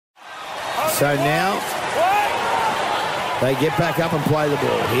So now they get back up and play the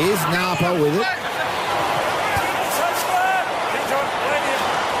ball. Here's Napa with it.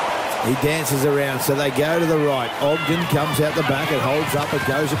 He dances around, so they go to the right. Ogden comes out the back. It holds up. It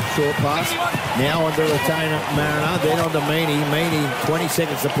goes a short pass. Now onto retainer Mariner. Then onto Meany. Meany, 20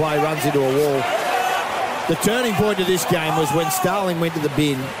 seconds to play, runs into a wall. The turning point of this game was when Starling went to the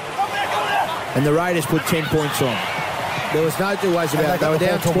bin and the Raiders put 10 points on. There was no two ways about it. They were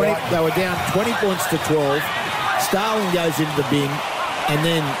down 20. They were down 20 points to 12. Starling goes into the bin, and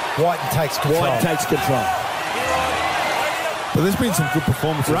then Whiten takes control. But there's been some good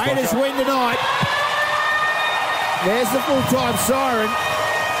performances. Raiders win tonight. There's the full-time siren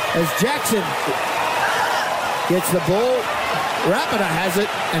as Jackson gets the ball. Rapida has it,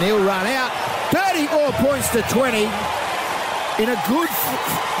 and he'll run out. 34 points to 20 in a great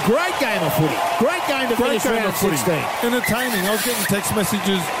game of footy. Great game to finish round 16. Entertaining. I was getting text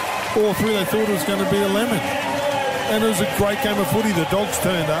messages all through. They thought it was going to be a lemon. And it was a great game of footy. The Dogs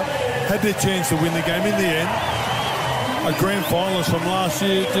turned up, had their chance to win the game in the end. A grand finalist from last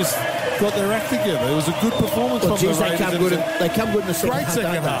year just got their act together. It was a good performance from the Raiders. They come good in the second half. Great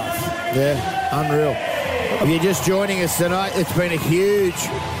second half. Yeah, unreal. If you're just joining us tonight, it's been a huge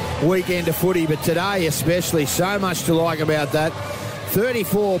weekend of footy, but today especially, so much to like about that.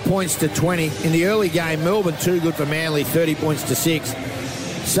 34 points to 20. In the early game, Melbourne too good for Manly, 30 points to 6.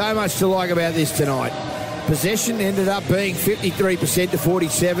 So much to like about this tonight. Possession ended up being 53% to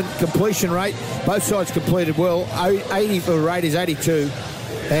 47. Completion rate, both sides completed well. 80 for the Raiders, 82.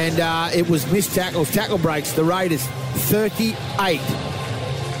 And it was missed tackles, tackle breaks. The Raiders, 38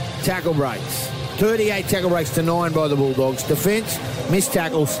 tackle breaks. 38 tackle breaks to 9 by the Bulldogs. Defence, missed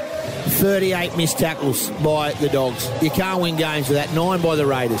tackles. 38 missed tackles by the Dogs. You can't win games with that. 9 by the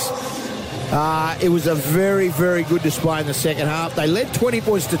Raiders. It was a very, very good display in the second half. They led 20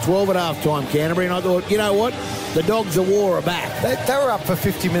 points to 12 at half-time, Canterbury, and I thought, you know what? The Dogs of War are back. They were up for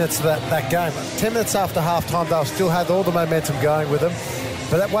 50 minutes of that game. 10 minutes after half-time, they still had all the momentum going with them.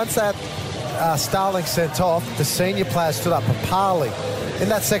 But once that Starling sent off, the senior players stood up. Papali, in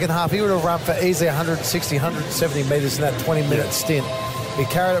that second half, he would have run for easily 160, 170 metres in that 20-minute stint. He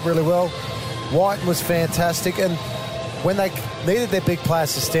carried it really well. Whiten was fantastic, and when they needed their big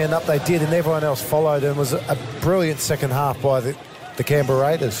players to stand up, they did, and everyone else followed. And it was a brilliant second half by the Canberra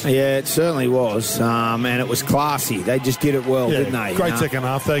Raiders. Yeah, it certainly was, and it was classy. They just did it well, didn't they? Great second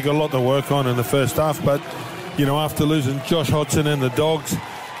half. They got a lot to work on in the first half, but, you know, after losing Josh Hodgson and the Dogs,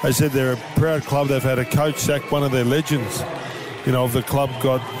 they said they're a proud club. They've had a coach sack one of their legends, you know, of the club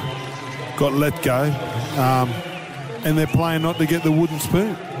got let go, and they're playing not to get the wooden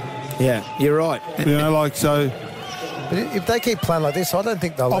spoon. Yeah, you're right. You know, like, so... But if they keep playing like this, I don't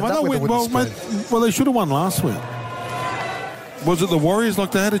think they'll end up with the wooden spoon. Well, they should have won last week. Was it the Warriors?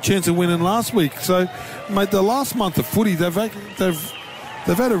 Like, they had a chance of winning last week. So, mate, the last month of footy, they've had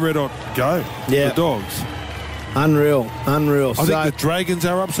a red-hot go. Yeah. The Dogs. Unreal. I think the Dragons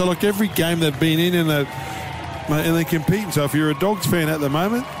are up. So, like, every game they've been in and they're competing. So, if you're a Dogs fan at the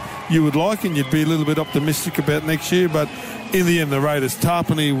moment, you would like and you'd be a little bit optimistic about next year. But in the end, the Raiders,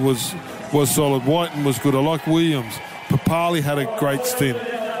 Tarpany was solid. Whiten was good. I like Williams. Papali had a great stint.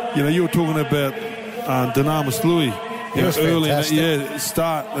 You know, you were talking about Dynamis Louis. He was early fantastic.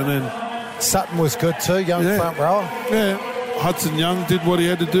 Start, and then Sutton was good too, young front rower. Yeah, Hudson Young did what he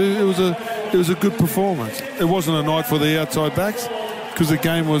had to do. It was a good performance. It wasn't a night for the outside backs because the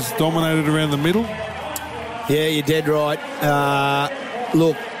game was dominated around the middle. Yeah, you're dead right.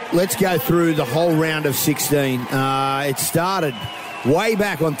 Look, let's go through the whole round of 16. It started way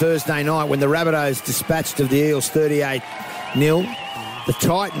back on Thursday night when the Rabbitohs dispatched of the Eels 38-0. The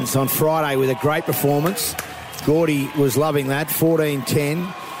Titans on Friday with a great performance. Gordy was loving that,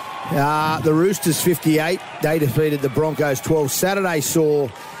 14-10. The Roosters 58. They defeated the Broncos 12. Saturday saw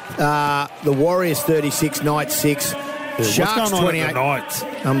the Warriors 36, Knights 6. Sharks 28.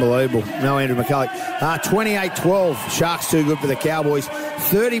 Unbelievable. No Andrew McCulloch. 28-12. Sharks too good for the Cowboys.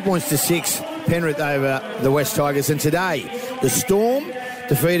 30 points to 6. Penrith over the West Tigers. And today, the Storm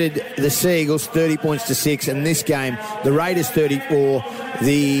defeated the Sea Eagles 30 points to 6. And this game, the Raiders 34,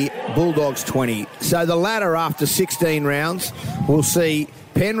 the Bulldogs 20. So the ladder after 16 rounds, we'll see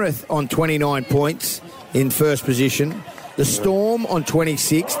Penrith on 29 points in first position. The Storm on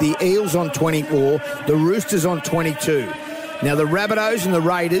 26, the Eels on 24, the Roosters on 22. Now the Rabbitohs and the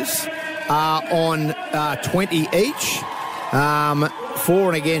Raiders are on 20 each. For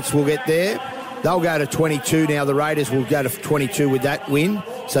and against will get there. They'll go to 22 now. The Raiders will go to 22 with that win.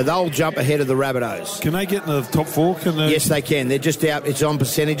 So they'll jump ahead of the Rabbitohs. Can they get in the top four? Yes, they can. They're just out. It's on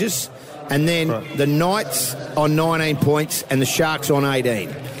percentages. And then the Knights on 19 points and the Sharks on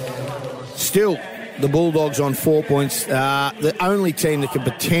 18. still, the Bulldogs on 4 points. The only team that can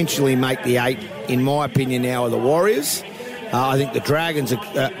potentially make the 8, in my opinion, now are the Warriors. I think the Dragons,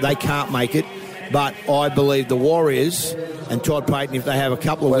 they can't make it. But I believe the Warriors and Todd Payten, if they have a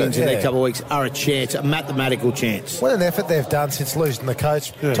couple of wins in the next couple of weeks, are a chance, a mathematical chance. What an effort they've done since losing the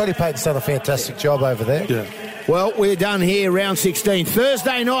coach. Yeah. Toddy Payton's done a fantastic job over there. Yeah. Well, we're done here, round 16.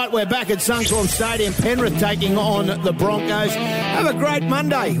 Thursday night, we're back at Suncorp Stadium. Penrith taking on the Broncos. Have a great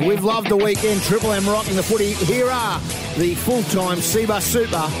Monday. We've loved the weekend. Triple M rocking the footy. Here are the full-time Seabus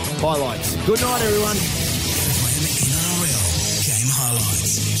Super highlights. Good night, everyone.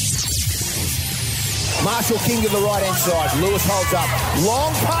 Marshall King to the right-hand side. Lewis holds up.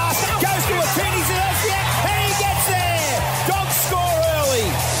 Long pass. Goes to a 10. He's in and he gets there. Dogs score early.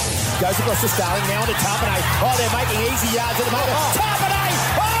 Goes across to Starling. Now to Tarpanay. Oh, they're making easy yards at the moment. Tarpanay.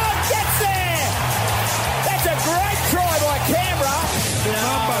 Oh, gets there. That's a great try by Canberra.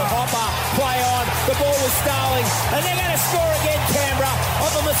 Hopper. Play on. The ball was Starling. And they're going to score again, Canberra.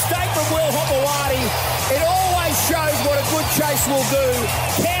 Off a mistake from Will Hopewadi. It always shows what a good chase will do.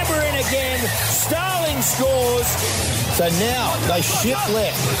 Canberra in again. Starling scores. So now they shift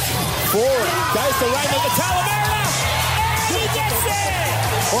left. Forward. Goes to Raymond the Talavera. And he gets there.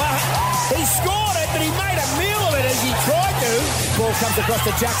 Well, he scored it, but he made a meal of it as he tried to. Ball comes across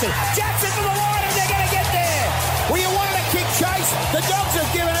to Jackson. Jackson for the line, and they're going to get there. Well, you wanted a kick chase. The Dogs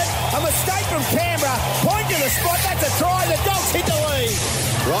have given it. A mistake from Canberra. Point to the spot. That's a try. The Dogs hit the lead.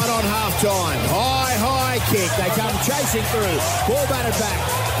 Right on half-time. High kick. They come chasing through. Ball batted back.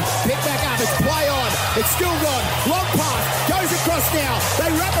 Pick back up. It's play on. It's still gone. Long pass. Goes across now.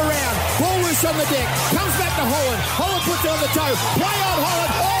 They wrap around. Ball loose on the deck. Comes back to Holland. Holland puts it on the toe. Play on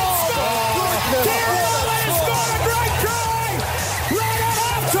Holland. Canberra has scored a great try. Right on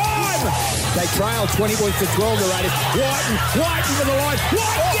half-time. They trail 20 points to 12, the Raiders. Whiten to the line.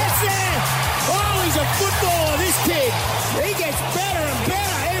 Whiten gets there. Oh, he's a footballer, this kid. He gets better and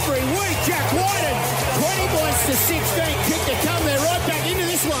better every week. Jack Whiten, 20 points to 16. Kick to come. They're right back into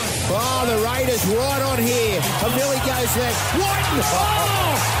this one. Oh, the Raiders right on here. Avilli goes left. Whiten.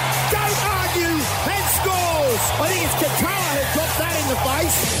 Oh, don't argue. And scores. I think it's Katoa who dropped that in the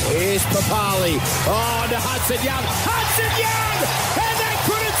face. Here's Papali. Oh, to Hudson Young. Hudson Young. And they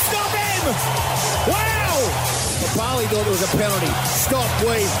couldn't stop him. Wow. Papali thought it was a penalty. Stop,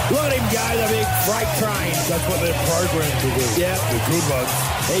 weave. Look at him go, the big freight train. That's what they're programmed to do. Yeah. The good ones.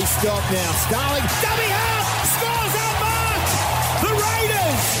 He stopped now. Starling. Dummy half. Scores unmarked. The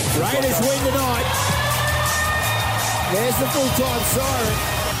Raiders win tonight. There's the full-time siren.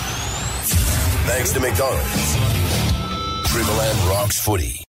 Thanks to McDonald's. Triple M rocks footy.